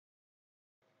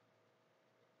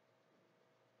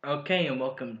Okay, and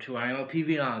welcome to our MLP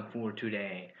vlog for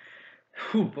today.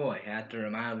 Whew, boy, after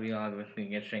my vlog with me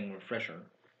getting refresher.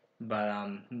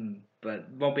 But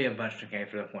won't be a bunch okay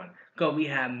for this one. Go, we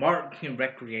have Mark in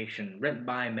Recreation, written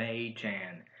by May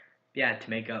Chan. Yeah, to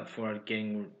make up for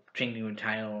changing the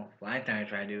title last time I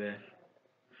tried to do it.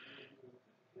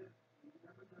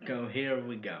 Go, here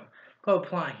we go. Go,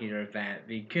 plot here that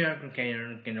the killer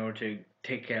container, in order to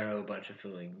take care of a bunch of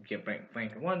food, get blank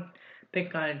at once,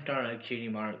 pick guy and start a cutie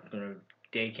mark or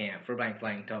day camp for blank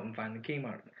to help him find the key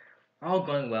mark. All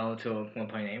going well until one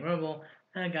point named Rebel,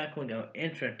 and I got cool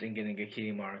interested in getting a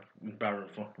kitty mark, brother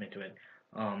forced me to it.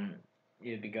 Um,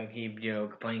 because he,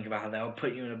 complaining about how they'll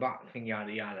put you in a box and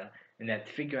yada yada, and that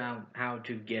to figure out how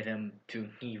to get him to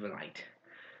heave a light.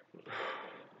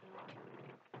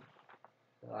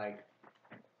 Like,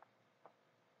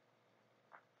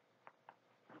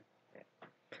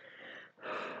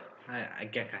 I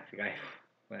guess I think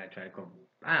when I try to go,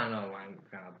 I don't know why I'm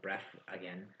kind of breath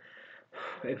again.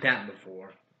 It's happened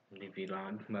before, the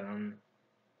vlog, but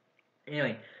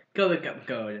anyway, go look up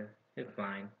code. It's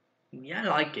fine. Yeah, I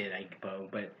like it, I suppose,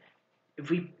 but if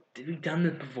we've done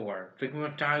this before, if we're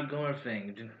tired of going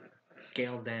thing, just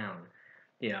scale down.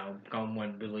 Come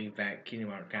one believe that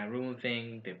Kingdom kind of ruin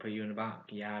things, they put you in a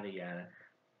box, yada yada.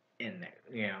 In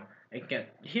there, it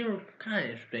gets here kind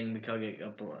of interesting because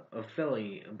a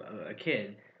Philly, a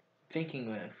kid, thinking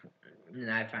with,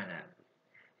 and I find that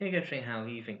interesting how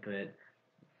he thinks of it,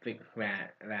 think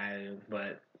that,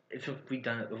 but it's just we've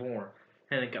done it before.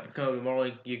 And it got become more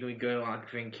like you can go like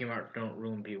think Kmart don't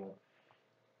ruin people.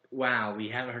 Wow, we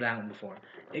haven't heard that one before.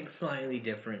 It's slightly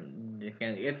different.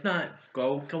 It's not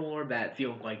gold color that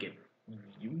feels like it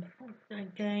useful,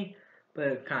 okay, but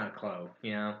it's kind of close.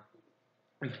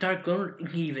 And start going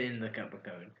even in the cup of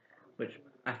code, which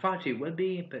I thought she would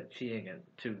be, but she didn't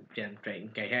get to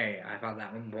demonstrate. Okay, hey, I thought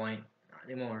that one point, not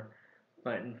anymore.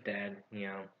 But instead,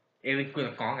 it was with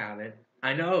a gong out of it.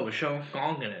 I know it was showing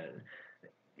gong in it.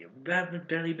 That would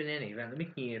barely been any. Let me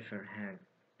see if it had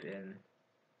been.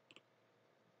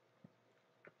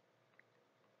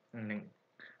 I think.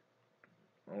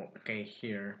 Okay,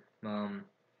 here. While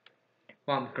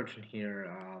I'm searching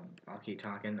here, I'll keep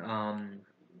talking.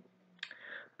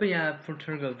 But yeah, for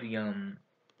terms of the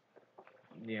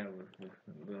yeah,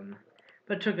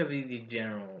 but took of the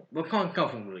general. Well, Kung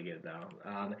Fu really good though.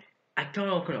 I don't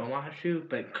know if it's an homage to,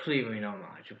 but clearly an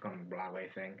homage to Kung Broadway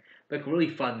thing. Like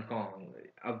really fun Kong.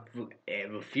 Of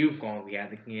a few Kong we had,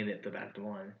 thinking it the best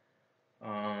one.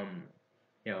 Um,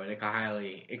 like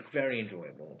a it's very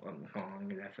enjoyable.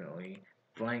 Kong definitely.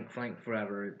 Flank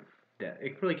forever.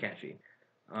 It's really catchy.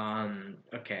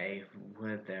 Okay,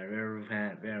 with there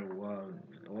was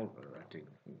over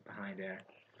behind there.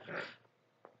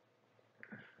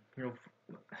 You know,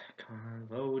 come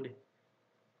on, load.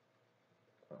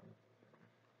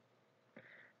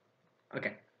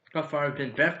 Okay. So far, I've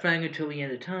been Breath Fang until the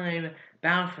end of time.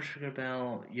 Bound for Sugar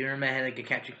Bell. You're mad like a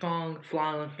catchy Kong.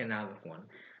 Flawless, and out of one.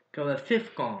 Go the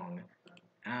fifth Kong.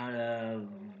 Out of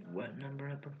what number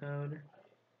episode?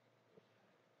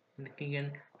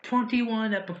 Again,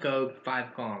 21 episode,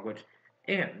 5 Kong, which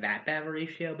isn't that bad of a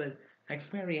ratio, but I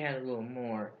swear he had a little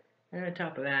more. And on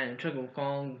top of that, in Triple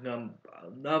Kong, none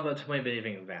of us play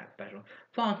anything that special.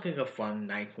 Funk is a fun,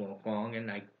 nice little Kong,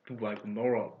 and I do like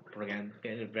moral again.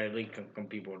 At the very least, some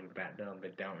people do that dumb,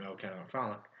 but don't know kind of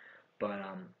frolic. But,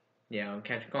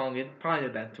 Catch Kong is probably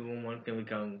the best one. Can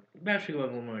become, especially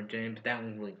with one more James, that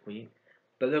one's really sweet.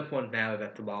 But this one's now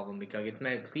that's the ball one because it's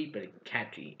not sweet, but it's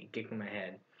catchy. It kicks in my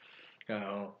head.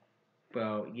 So,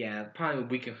 well, yeah, probably the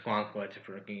weakest gong collection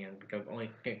for again because only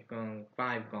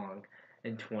 5 gong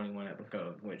in 21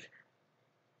 episodes, which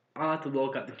I'll have to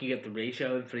look up to get the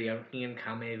ratio for the again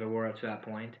how many there were up to that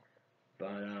point.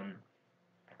 But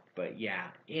but yeah,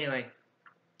 anyway,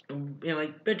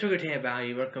 like bit trigger to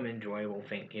value, welcome enjoyable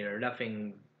thing here,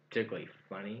 nothing particularly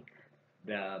funny.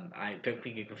 I took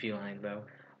peek at a few lines though.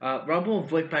 Rumble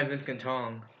voiced by Vincent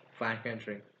Tong, Flash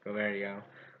Entry. So there you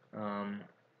go.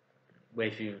 Way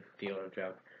too deal of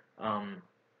joke. Um,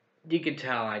 you can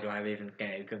tell I don't have even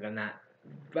gay because I'm not.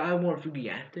 I'm more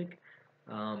enthusiastic.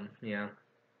 Yeah.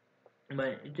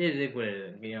 But it is what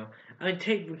it is. I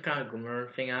take the kind of glamour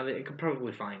thing out of it. It could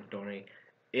probably find story.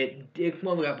 It's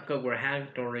more like because we're having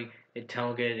story. It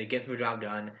tells it gets the job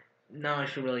done. No, I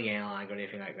should really analyze or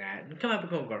anything like that. And some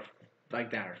episodes are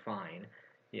like that are fine.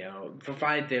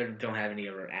 Provided they don't have any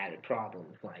other added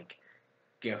problems like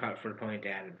for the point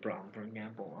added problem, for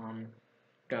example.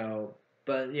 Go.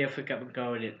 But yeah, for Cup and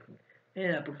Code,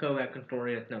 Up and Code that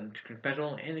story that's nothing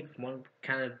special, and it's one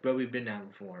kind of where we've been now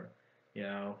before.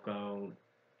 Go.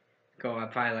 I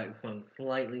probably like one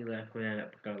slightly less than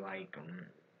Up and Go like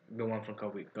the one from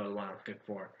Kobe, the one I was picked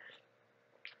for,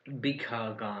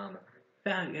 because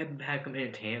that had some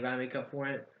entertainment I make up for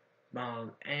it.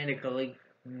 And it could like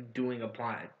doing a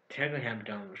plot technically haven't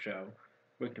done on the show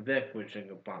with the Vic, which is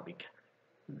a probably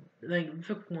like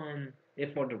Vic one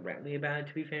is more directly about it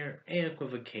to be fair, and of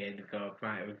course a kid go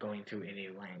probably going to any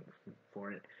length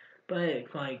for it. But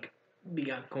it's like we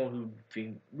got Cole who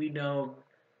we know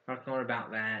are going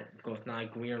about that. Of course, not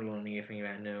like we're learning anything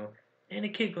about new, and a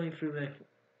kid going through this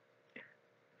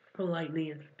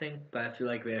politely and things, but I feel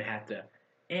like they have to.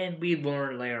 And we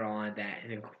learn later on that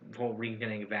his whole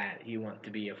reasoning that he wants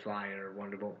to be a flyer,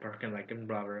 wonderful person like his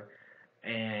brother,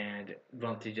 and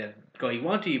want to just go. He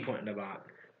wants to be put in the box,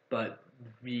 but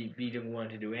we didn't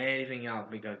want to do anything else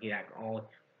because he had all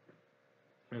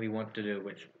we want to do,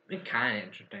 which is kind of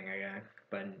interesting, I guess.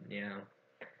 But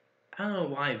I don't know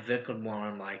why Vic would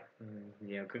want him like,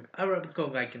 cause I would go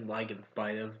like in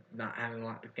spite of not having a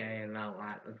lot to say and not a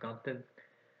lot of something.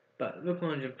 But Vic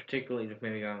one just particularly just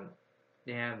maybe go,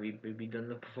 yeah, we've done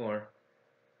this before,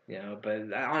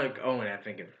 But on its own, I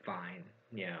think it's fine,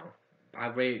 I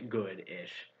rate it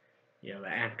good-ish, the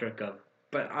actor of,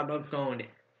 but I'm not going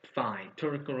fine.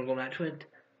 Turtle go match with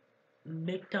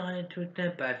McDonald to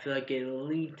extent, but I feel like it at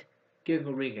least give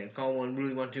a reason. Call one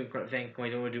really want to thank I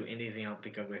don't want to do anything else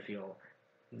because I feel,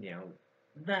 you know,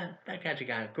 that catch a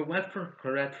guy. But West for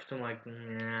correct, I'm like,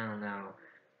 I don't know,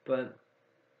 but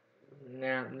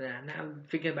now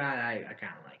thinking about it, I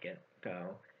kind of like it.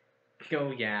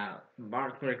 So yeah,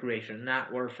 Mark Recreation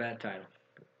not worth that title.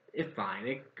 It's fine.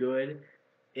 It's good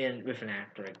in with an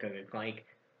actor because it's like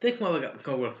think more like a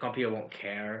couple people won't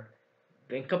care.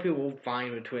 Then couple people will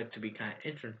find the twist to be kind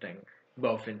of interesting,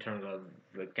 both in terms of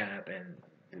the getup and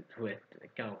the twist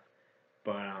itself.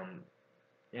 But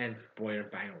and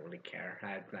spoilers, I don't really care.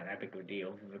 That's not that big of a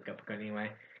deal for the couple anyway.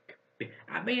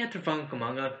 I may have to Funk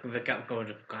Among Us. The couple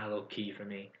just kind of low key for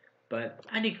me, but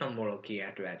I need some more low key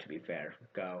after that. To be fair,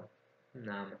 go.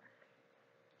 Um,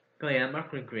 Oh yeah,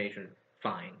 marketing creation,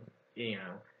 fine.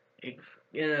 It's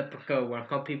in a go where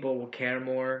some people will care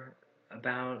more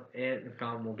about it, and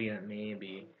some will be like me and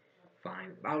be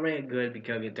fine. I'll rate it good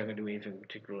because it doesn't do anything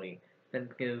particularly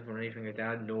sensitive or anything like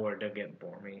that, nor does it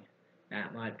bore me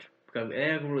that much. Because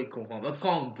it has a really cool song. The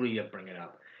song really does bring it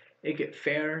up. It gets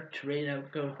fair to rate it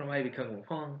out go from way because of the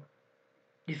song.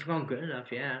 It's song good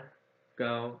enough, yeah.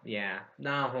 Go, yeah.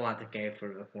 Not a whole lot to say for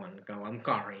this one. Go, I'm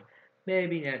sorry.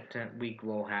 Maybe next week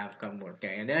we'll have some more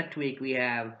day. And next week we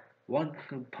have one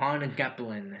Pawn and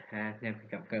Zeppelin. Next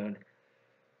week episode.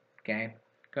 Okay?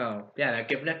 So, yeah,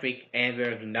 that's it for next week. And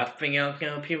there's nothing else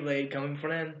MLP related coming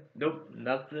from them. Nope,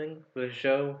 nothing for the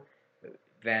show.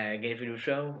 That gave you the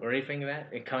show or anything like that.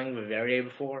 It coming with every day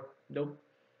before. Nope.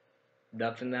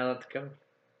 Nothing else to come.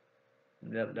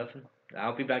 Nope, nothing.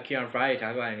 I'll be back here on Friday to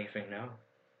talk about anything now.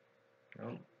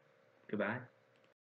 Nope. Goodbye.